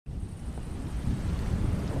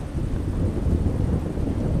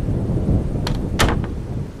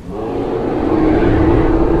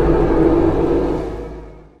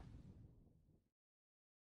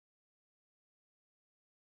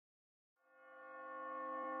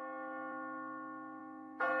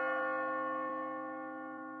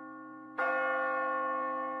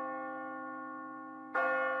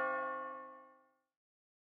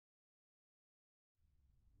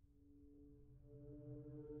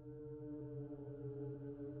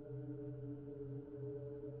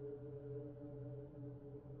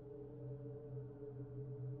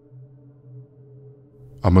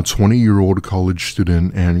I'm a 20-year-old college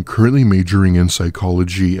student and currently majoring in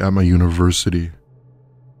psychology at my university.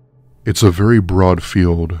 It's a very broad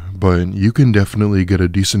field, but you can definitely get a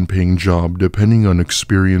decent paying job depending on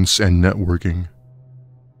experience and networking.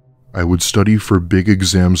 I would study for big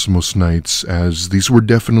exams most nights, as these were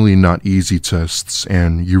definitely not easy tests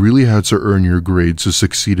and you really had to earn your grade to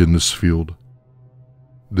succeed in this field.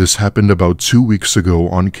 This happened about 2 weeks ago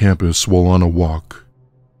on campus while on a walk.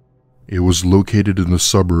 It was located in the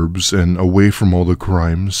suburbs and away from all the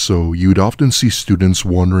crime, so you'd often see students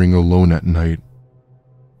wandering alone at night.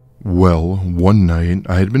 Well, one night,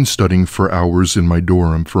 I had been studying for hours in my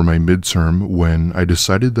dorm for my midterm when I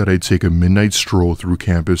decided that I'd take a midnight stroll through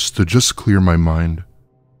campus to just clear my mind.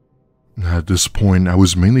 At this point, I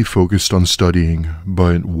was mainly focused on studying,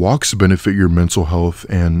 but walks benefit your mental health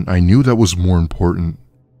and I knew that was more important.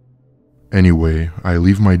 Anyway, I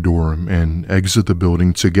leave my dorm and exit the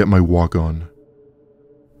building to get my walk on.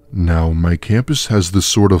 Now, my campus has this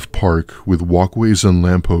sort of park with walkways and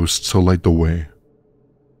lampposts to light the way.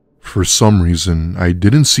 For some reason, I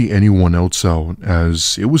didn't see anyone else out,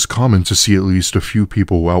 as it was common to see at least a few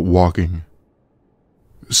people out walking.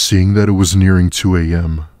 Seeing that it was nearing 2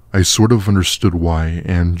 a.m., I sort of understood why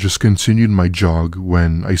and just continued my jog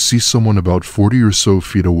when I see someone about 40 or so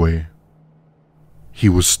feet away. He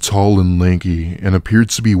was tall and lanky and appeared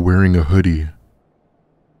to be wearing a hoodie.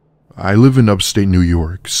 I live in upstate New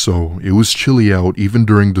York, so it was chilly out even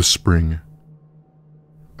during the spring.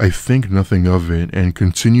 I think nothing of it and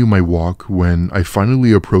continue my walk when I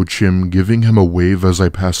finally approach him, giving him a wave as I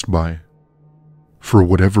passed by. For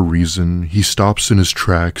whatever reason, he stops in his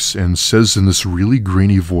tracks and says in this really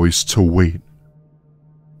grainy voice to wait.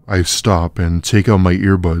 I stop and take out my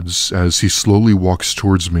earbuds as he slowly walks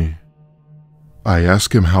towards me. I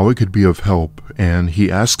ask him how I could be of help, and he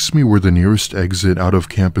asks me where the nearest exit out of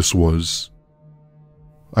campus was.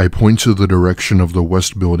 I point to the direction of the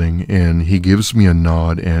west building and he gives me a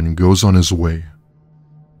nod and goes on his way.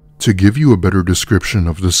 To give you a better description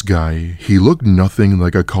of this guy, he looked nothing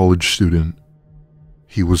like a college student.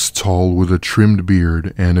 He was tall with a trimmed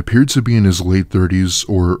beard and appeared to be in his late 30s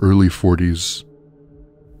or early 40s.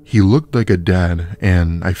 He looked like a dad,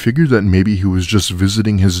 and I figured that maybe he was just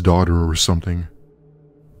visiting his daughter or something.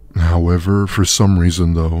 However, for some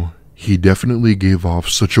reason though, he definitely gave off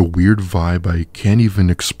such a weird vibe I can't even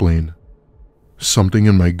explain. Something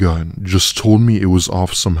in my gut just told me it was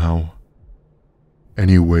off somehow.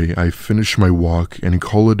 Anyway, I finish my walk and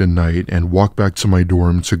call it a night and walk back to my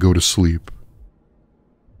dorm to go to sleep.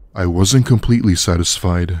 I wasn't completely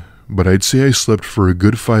satisfied, but I'd say I slept for a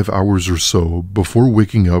good 5 hours or so before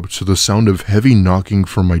waking up to the sound of heavy knocking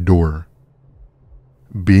from my door.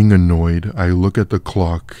 Being annoyed, I look at the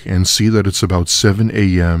clock and see that it's about 7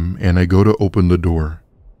 a.m. and I go to open the door.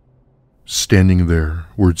 Standing there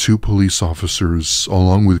were 2 police officers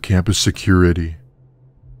along with campus security.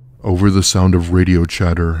 Over the sound of radio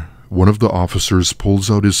chatter, one of the officers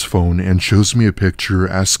pulls out his phone and shows me a picture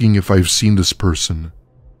asking if I've seen this person.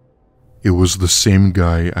 It was the same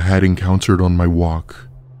guy I had encountered on my walk.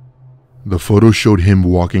 The photo showed him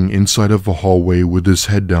walking inside of a hallway with his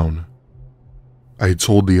head down. I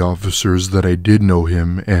told the officers that I did know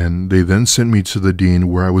him, and they then sent me to the dean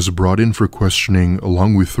where I was brought in for questioning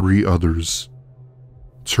along with 3 others.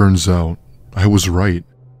 Turns out, I was right.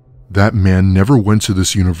 That man never went to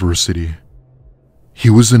this university.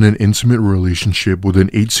 He was in an intimate relationship with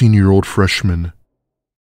an 18-year-old freshman.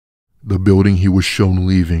 The building he was shown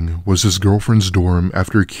leaving was his girlfriend's dorm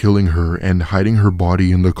after killing her and hiding her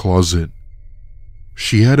body in the closet.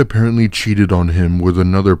 She had apparently cheated on him with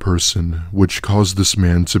another person, which caused this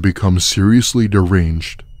man to become seriously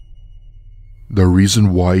deranged. The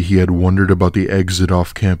reason why he had wondered about the exit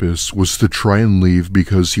off campus was to try and leave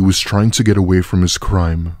because he was trying to get away from his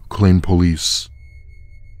crime, claimed police.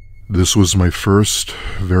 This was my first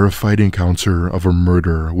verified encounter of a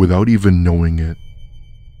murder without even knowing it.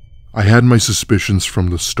 I had my suspicions from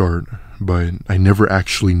the start, but I never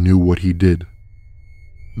actually knew what he did.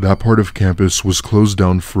 That part of campus was closed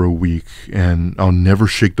down for a week, and I'll never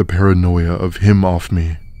shake the paranoia of him off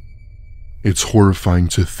me. It's horrifying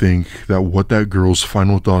to think that what that girl's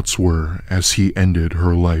final thoughts were as he ended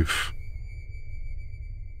her life.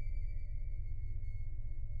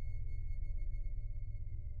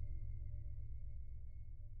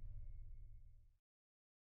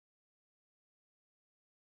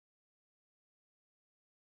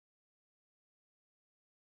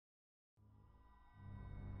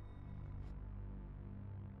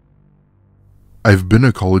 I've been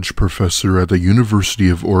a college professor at the University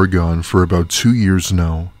of Oregon for about 2 years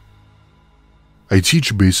now. I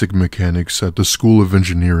teach basic mechanics at the School of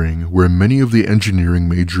Engineering, where many of the engineering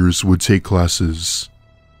majors would take classes.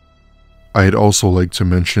 I'd also like to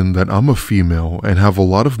mention that I'm a female and have a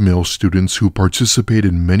lot of male students who participate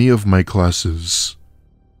in many of my classes.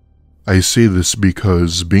 I say this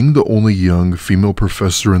because, being the only young female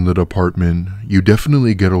professor in the department, you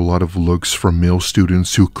definitely get a lot of looks from male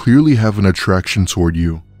students who clearly have an attraction toward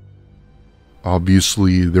you.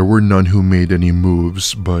 Obviously, there were none who made any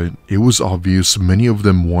moves, but it was obvious many of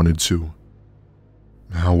them wanted to.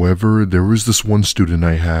 However, there was this one student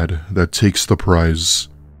I had that takes the prize.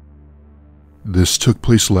 This took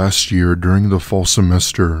place last year during the fall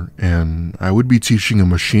semester, and I would be teaching a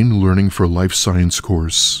machine learning for life science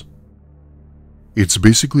course. It's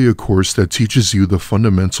basically a course that teaches you the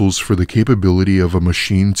fundamentals for the capability of a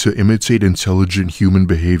machine to imitate intelligent human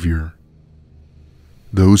behavior.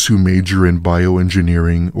 Those who major in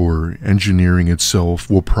bioengineering or engineering itself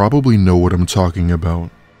will probably know what I'm talking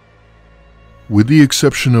about. With the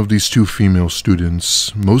exception of these two female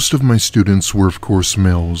students, most of my students were of course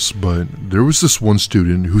males, but there was this one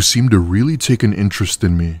student who seemed to really take an interest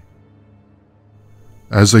in me.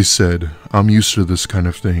 As I said, I'm used to this kind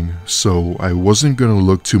of thing, so I wasn't gonna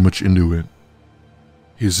look too much into it.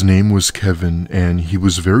 His name was Kevin, and he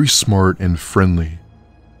was very smart and friendly.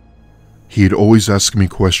 He'd always ask me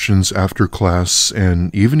questions after class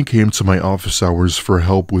and even came to my office hours for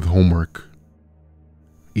help with homework.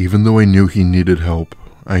 Even though I knew he needed help,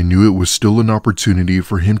 I knew it was still an opportunity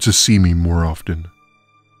for him to see me more often.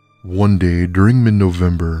 One day during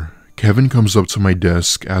mid-November, Kevin comes up to my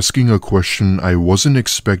desk asking a question I wasn't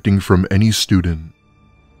expecting from any student.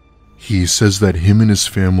 He says that him and his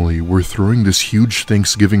family were throwing this huge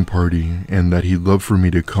Thanksgiving party and that he'd love for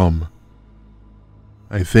me to come.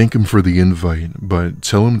 I thank him for the invite, but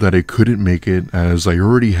tell him that I couldn't make it as I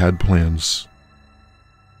already had plans.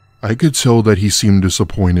 I could tell that he seemed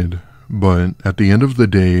disappointed, but at the end of the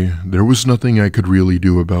day, there was nothing I could really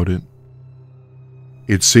do about it.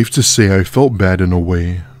 It's safe to say I felt bad in a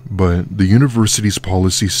way, but the university's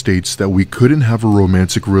policy states that we couldn't have a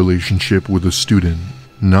romantic relationship with a student,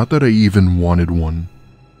 not that I even wanted one.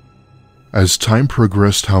 As time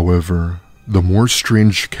progressed, however, the more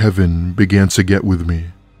strange Kevin began to get with me.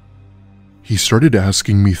 He started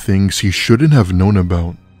asking me things he shouldn't have known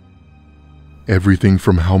about. Everything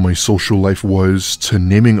from how my social life was to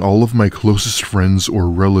naming all of my closest friends or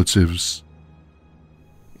relatives.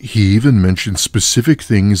 He even mentioned specific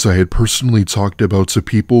things I had personally talked about to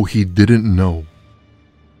people he didn't know.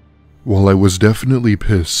 While I was definitely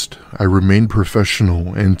pissed, I remained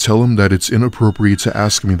professional and tell him that it's inappropriate to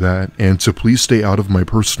ask me that and to please stay out of my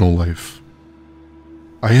personal life.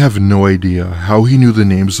 I have no idea how he knew the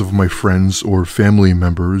names of my friends or family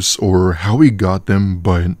members or how he got them,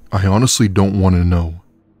 but I honestly don't want to know.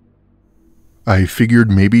 I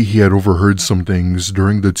figured maybe he had overheard some things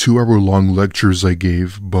during the 2-hour-long lectures I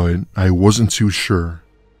gave, but I wasn't too sure.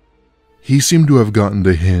 He seemed to have gotten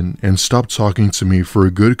the hint and stopped talking to me for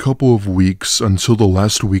a good couple of weeks until the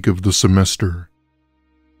last week of the semester.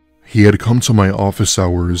 He had come to my office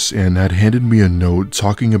hours and had handed me a note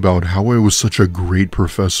talking about how I was such a great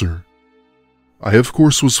professor. I of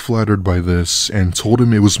course was flattered by this and told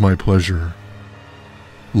him it was my pleasure.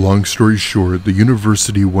 Long story short, the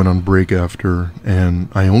university went on break after, and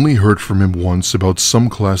I only heard from him once about some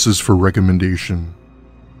classes for recommendation.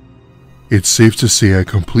 It's safe to say I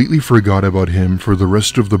completely forgot about him for the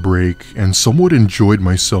rest of the break and somewhat enjoyed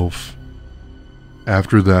myself.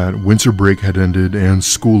 After that, winter break had ended and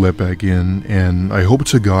school let back in, and I hoped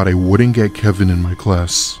to God I wouldn't get Kevin in my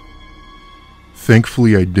class.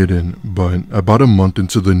 Thankfully I didn't, but about a month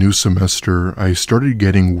into the new semester, I started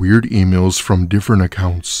getting weird emails from different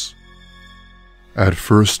accounts. At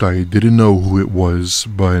first I didn't know who it was,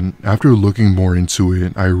 but after looking more into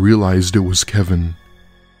it, I realized it was Kevin.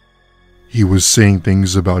 He was saying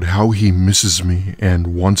things about how he misses me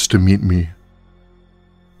and wants to meet me.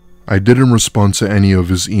 I didn't respond to any of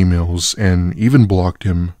his emails and even blocked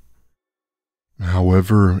him.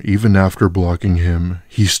 However, even after blocking him,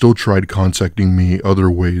 he still tried contacting me other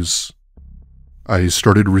ways. I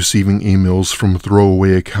started receiving emails from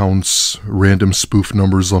throwaway accounts, random spoof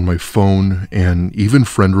numbers on my phone, and even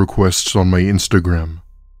friend requests on my Instagram.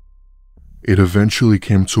 It eventually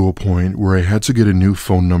came to a point where I had to get a new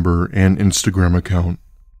phone number and Instagram account.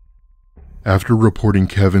 After reporting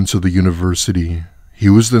Kevin to the university, he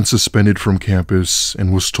was then suspended from campus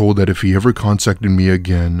and was told that if he ever contacted me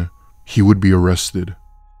again, he would be arrested.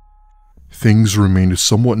 Things remained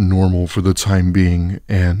somewhat normal for the time being,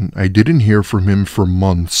 and I didn't hear from him for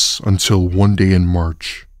months until one day in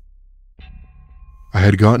March. I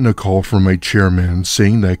had gotten a call from my chairman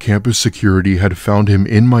saying that campus security had found him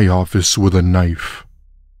in my office with a knife.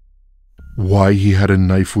 Why he had a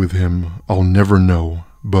knife with him, I'll never know,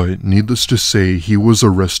 but needless to say, he was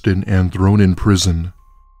arrested and thrown in prison.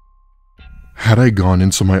 Had I gone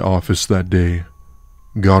into my office that day,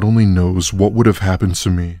 God only knows what would have happened to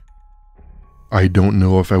me. I don't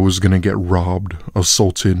know if I was gonna get robbed,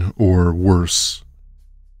 assaulted, or worse.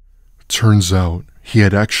 Turns out, he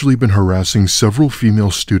had actually been harassing several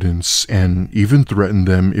female students and even threatened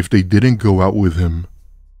them if they didn't go out with him.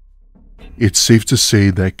 It's safe to say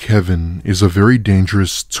that Kevin is a very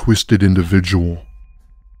dangerous, twisted individual.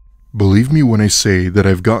 Believe me when I say that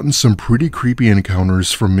I've gotten some pretty creepy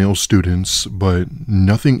encounters from male students, but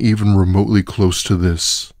nothing even remotely close to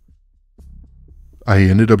this. I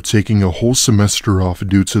ended up taking a whole semester off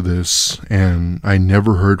due to this, and I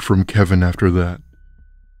never heard from Kevin after that.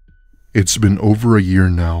 It's been over a year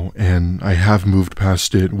now, and I have moved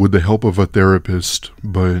past it with the help of a therapist,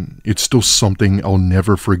 but it's still something I'll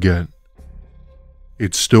never forget.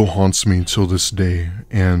 It still haunts me till this day,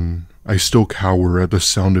 and I still cower at the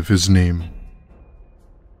sound of his name.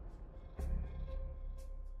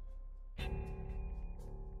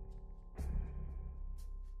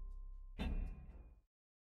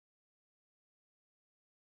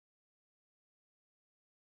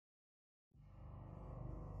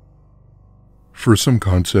 For some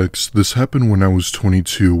context, this happened when I was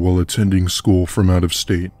 22 while attending school from out of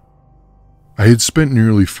state. I had spent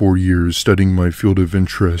nearly 4 years studying my field of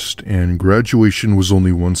interest, and graduation was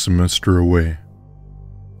only 1 semester away.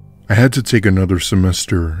 I had to take another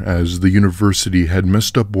semester as the university had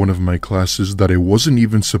messed up one of my classes that I wasn't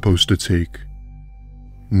even supposed to take.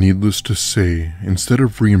 Needless to say, instead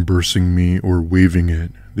of reimbursing me or waiving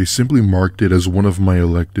it, they simply marked it as one of my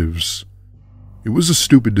electives. It was a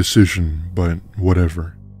stupid decision, but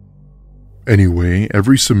whatever. Anyway,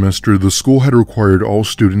 every semester the school had required all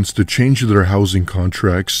students to change their housing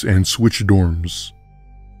contracts and switch dorms.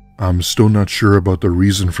 I'm still not sure about the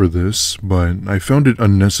reason for this, but I found it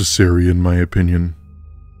unnecessary in my opinion.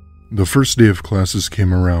 The first day of classes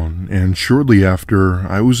came around, and shortly after,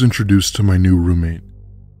 I was introduced to my new roommate.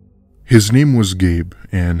 His name was Gabe,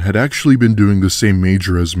 and had actually been doing the same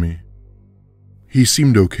major as me. He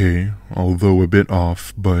seemed okay, although a bit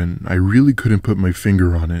off, but I really couldn't put my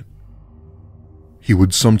finger on it. He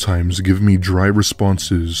would sometimes give me dry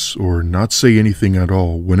responses or not say anything at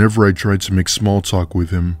all whenever I tried to make small talk with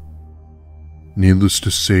him. Needless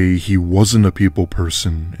to say, he wasn't a people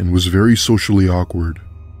person and was very socially awkward.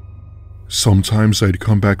 Sometimes I'd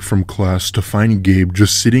come back from class to find Gabe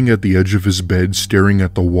just sitting at the edge of his bed staring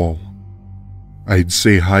at the wall. I'd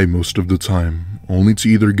say hi most of the time, only to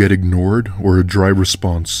either get ignored or a dry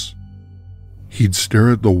response. He'd stare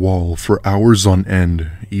at the wall for hours on end,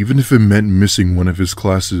 even if it meant missing one of his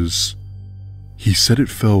classes. He said it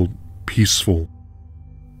felt peaceful.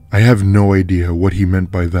 I have no idea what he meant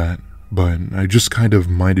by that, but I just kind of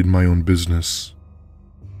minded my own business.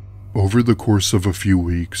 Over the course of a few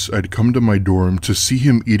weeks, I'd come to my dorm to see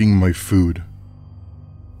him eating my food.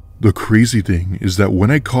 The crazy thing is that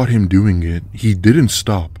when I caught him doing it, he didn't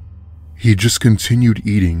stop. He just continued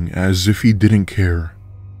eating as if he didn't care.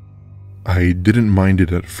 I didn't mind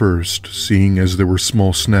it at first, seeing as there were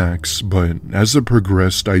small snacks, but as it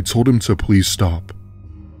progressed, I told him to please stop.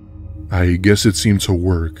 I guess it seemed to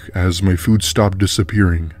work, as my food stopped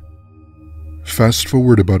disappearing. Fast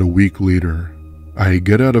forward about a week later, I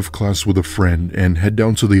get out of class with a friend and head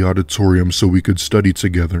down to the auditorium so we could study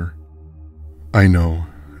together. I know,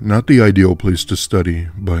 not the ideal place to study,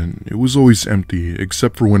 but it was always empty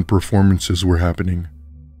except for when performances were happening.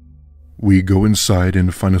 We go inside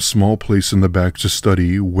and find a small place in the back to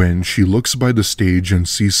study when she looks by the stage and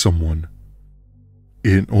sees someone.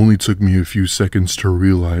 It only took me a few seconds to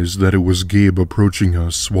realize that it was Gabe approaching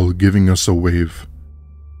us while giving us a wave.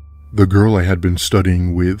 The girl I had been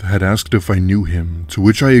studying with had asked if I knew him, to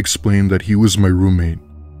which I explained that he was my roommate.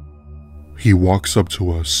 He walks up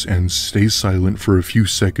to us and stays silent for a few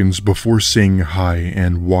seconds before saying hi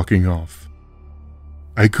and walking off.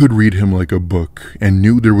 I could read him like a book and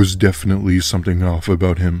knew there was definitely something off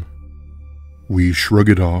about him. We shrug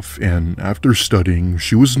it off, and after studying,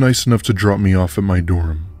 she was nice enough to drop me off at my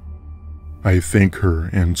dorm. I thank her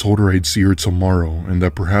and told her I'd see her tomorrow and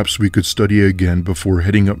that perhaps we could study again before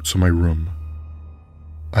heading up to my room.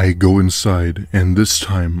 I go inside, and this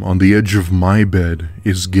time on the edge of my bed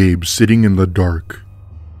is Gabe sitting in the dark.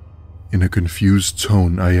 In a confused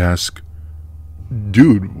tone, I ask,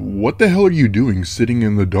 "Dude, what the hell are you doing sitting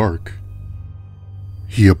in the dark?"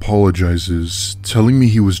 He apologizes, telling me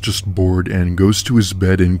he was just bored and goes to his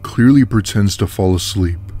bed and clearly pretends to fall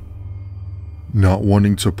asleep. Not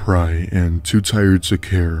wanting to pry and too tired to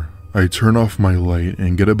care, I turn off my light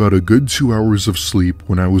and get about a good 2 hours of sleep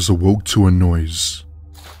when I was awoke to a noise.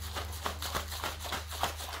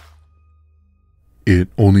 It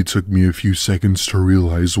only took me a few seconds to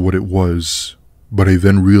realize what it was, but I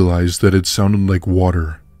then realized that it sounded like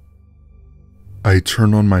water. I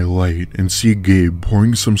turn on my light and see Gabe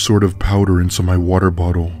pouring some sort of powder into my water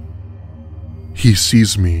bottle. He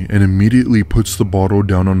sees me and immediately puts the bottle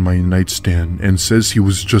down on my nightstand and says he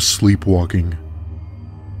was just sleepwalking.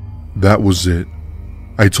 That was it.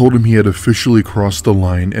 I told him he had officially crossed the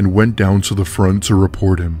line and went down to the front to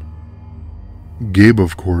report him. Gabe,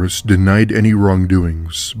 of course, denied any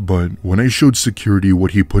wrongdoings, but when I showed security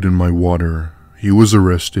what he put in my water, he was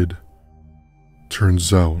arrested.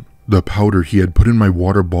 Turns out, the powder he had put in my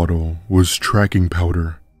water bottle was tracking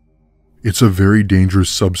powder. It's a very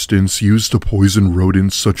dangerous substance used to poison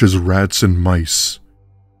rodents such as rats and mice.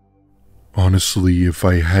 Honestly, if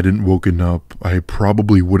I hadn't woken up, I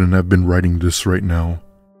probably wouldn't have been writing this right now.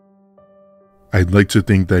 I'd like to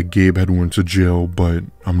think that Gabe had went to jail, but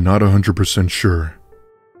I'm not 100% sure.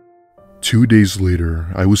 2 days later,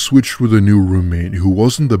 I was switched with a new roommate who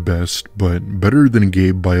wasn't the best, but better than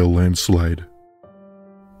Gabe by a landslide.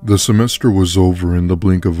 The semester was over in the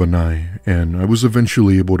blink of an eye, and I was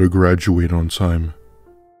eventually able to graduate on time.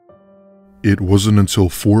 It wasn't until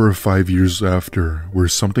 4 or 5 years after where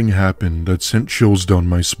something happened that sent chills down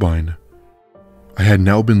my spine. I had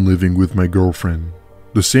now been living with my girlfriend,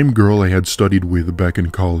 the same girl I had studied with back in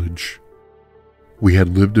college. We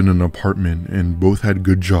had lived in an apartment and both had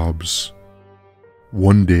good jobs.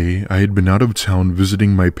 One day, I had been out of town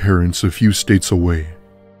visiting my parents a few states away.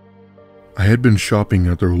 I had been shopping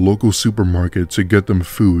at their local supermarket to get them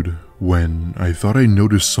food when I thought I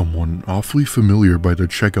noticed someone awfully familiar by the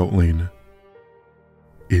checkout lane.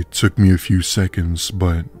 It took me a few seconds,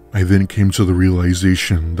 but I then came to the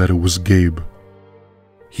realization that it was Gabe.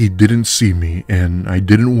 He didn't see me, and I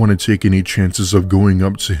didn't want to take any chances of going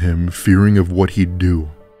up to him fearing of what he'd do.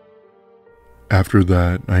 After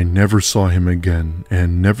that, I never saw him again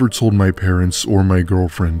and never told my parents or my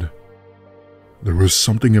girlfriend. There was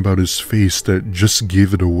something about his face that just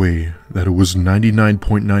gave it away that it was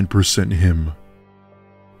 99.9% him.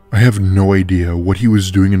 I have no idea what he was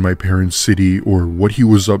doing in my parents' city or what he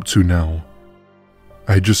was up to now.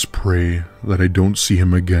 I just pray that I don't see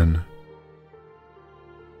him again.